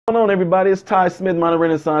What's going on, everybody? It's Ty Smith, Modern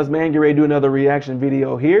Renaissance Man. Get ready to do another reaction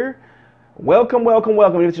video here. Welcome, welcome,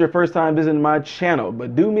 welcome. If it's your first time visiting my channel,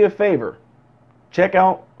 but do me a favor, check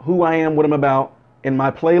out who I am, what I'm about in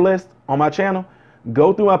my playlist on my channel.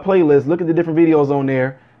 Go through my playlist, look at the different videos on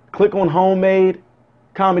there, click on homemade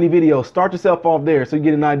comedy videos. Start yourself off there so you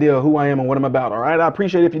get an idea of who I am and what I'm about. All right, I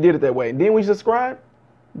appreciate it if you did it that way. And then when you subscribe,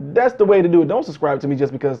 that's the way to do it. Don't subscribe to me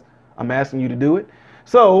just because I'm asking you to do it.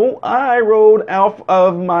 So I wrote out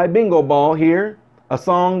of my bingo ball here a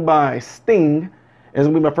song by Sting. It's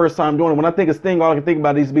gonna be my first time doing it. When I think of Sting, all I can think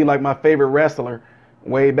about is to be like my favorite wrestler.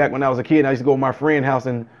 Way back when I was a kid, I used to go to my friend's house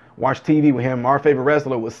and watch TV with him. Our favorite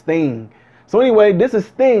wrestler was Sting. So anyway, this is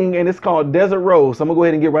Sting and it's called Desert Rose. So I'm gonna go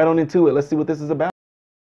ahead and get right on into it. Let's see what this is about.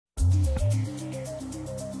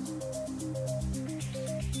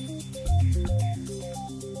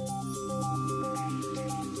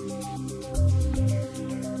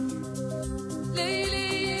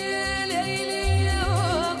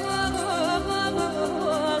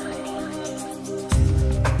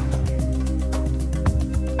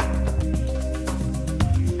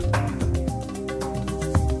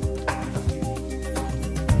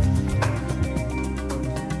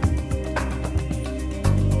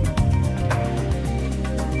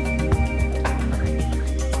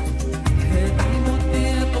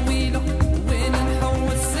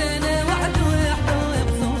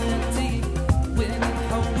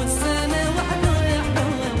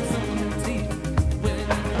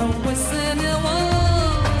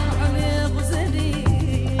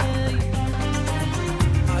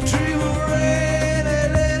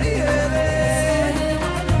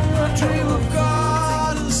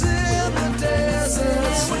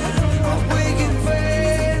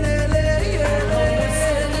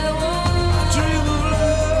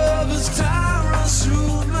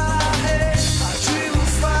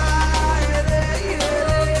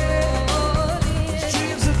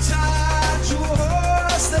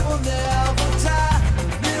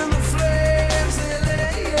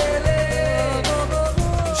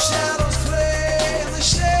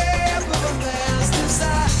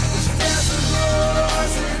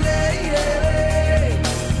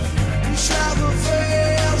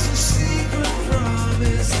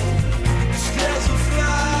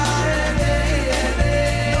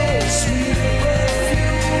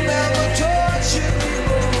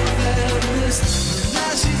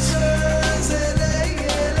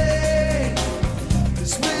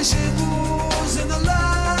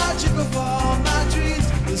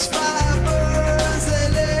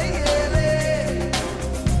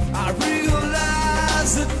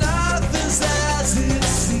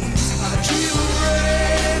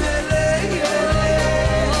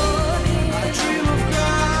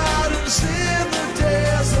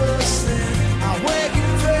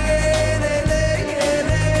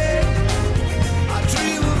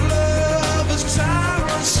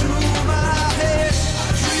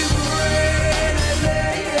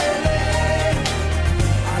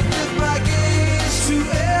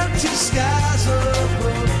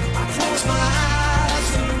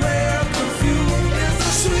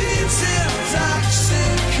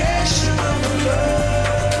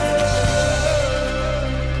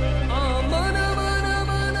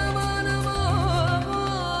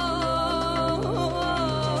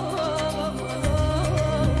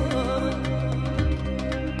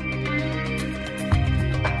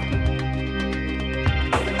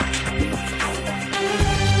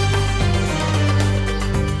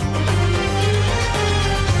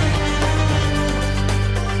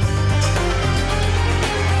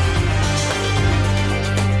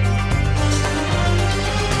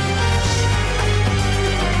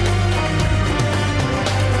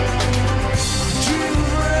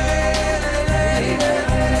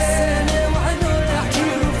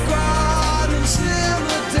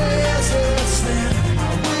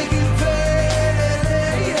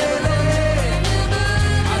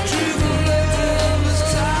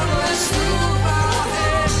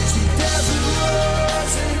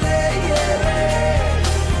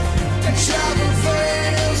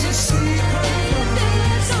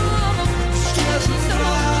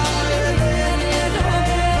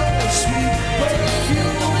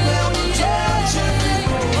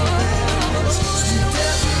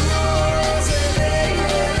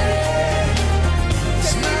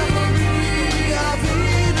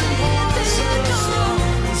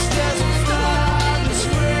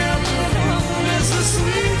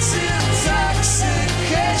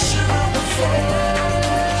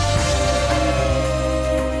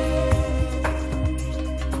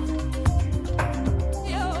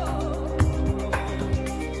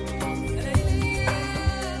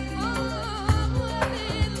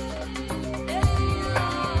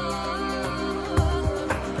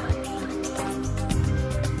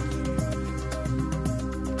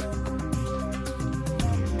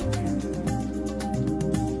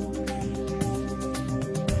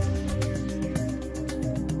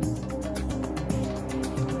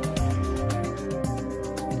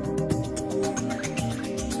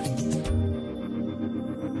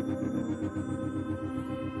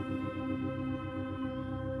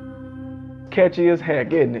 catchy as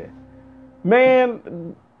heck, isn't it?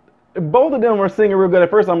 Man, both of them are singing real good. At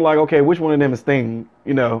first, I'm like, okay, which one of them is Sting?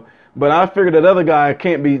 You know, but I figured that other guy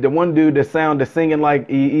can't be the one dude that's singing like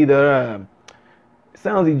either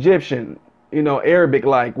sounds Egyptian, you know, Arabic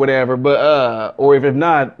like whatever, but or if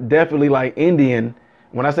not, definitely like Indian.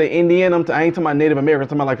 When I say Indian, I ain't talking about Native American, I'm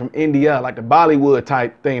talking about like from India, like the Bollywood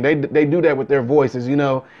type thing. They do that with their voices, you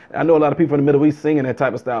know. I know a lot of people in the Middle East singing that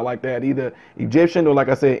type of style like that, either Egyptian or like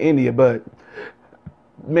I said, India. But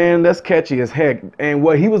man, that's catchy as heck. And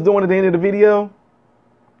what he was doing at the end of the video,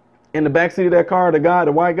 in the backseat of that car,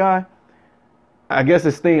 the white guy, I guess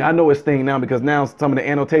it's Sting. I know it's Sting now because now some of the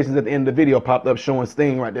annotations at the end of the video popped up showing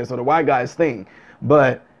Sting right there. So the white guy is Sting.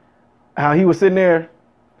 But how he was sitting there,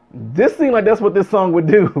 this seemed like that's what this song would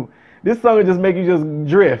do. This song would just make you just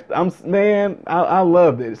drift. I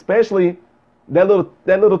loved it, especially that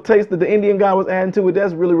little taste that the Indian guy was adding to it.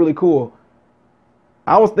 That's really, really cool.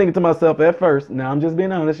 I was thinking to myself at first, now I'm just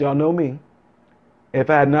being honest, y'all know me. If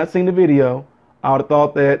I had not seen the video, I would have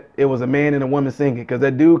thought that it was a man and a woman singing, because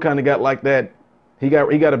that dude kind of got like that. He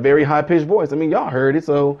got a very high pitched voice. I mean, y'all heard it,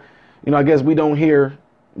 so you know, I guess we don't hear.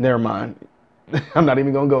 Never mind. I'm not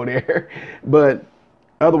even gonna go there. But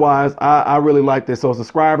otherwise, I really like this. So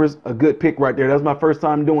subscribers, a good pick right there. That's my first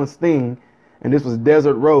time doing Sting, and this was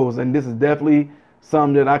Desert Rose, and this is definitely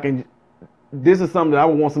something that this is something that I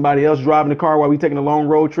would want somebody else driving the car while we taking a long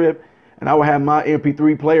road trip, and I would have my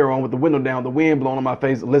MP3 player on with the window down, the wind blowing on my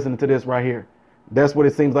face, listening to this right here. That's what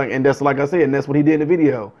it seems like, and that's like I said, and that's what he did in the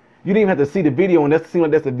video. You didn't even have to see the video, and that seemed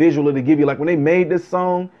like that's a visual to give you. Like when they made this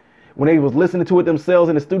song, when they was listening to it themselves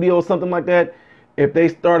in the studio or something like that, if they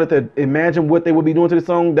started to imagine what they would be doing to the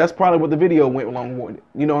song, that's probably what the video went along with.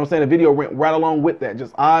 You know what I'm saying? The video went right along with that.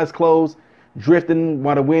 Just eyes closed, drifting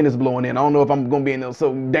while the wind is blowing in. I don't know if I'm going to be in a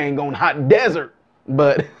so dang on hot desert.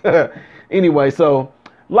 But anyway, so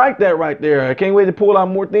like that right there. I can't wait to pull out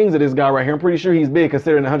more things of this guy right here. I'm pretty sure he's big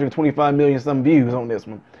considering 125 million some views on this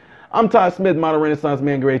one. I'm Todd Smith, Modern Renaissance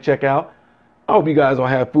Man. Great check out. I hope you guys all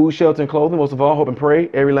have food, shelter, and clothing. Most of all, hope and pray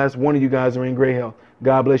every last one of you guys are in great health.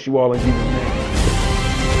 God bless you all in Jesus' name.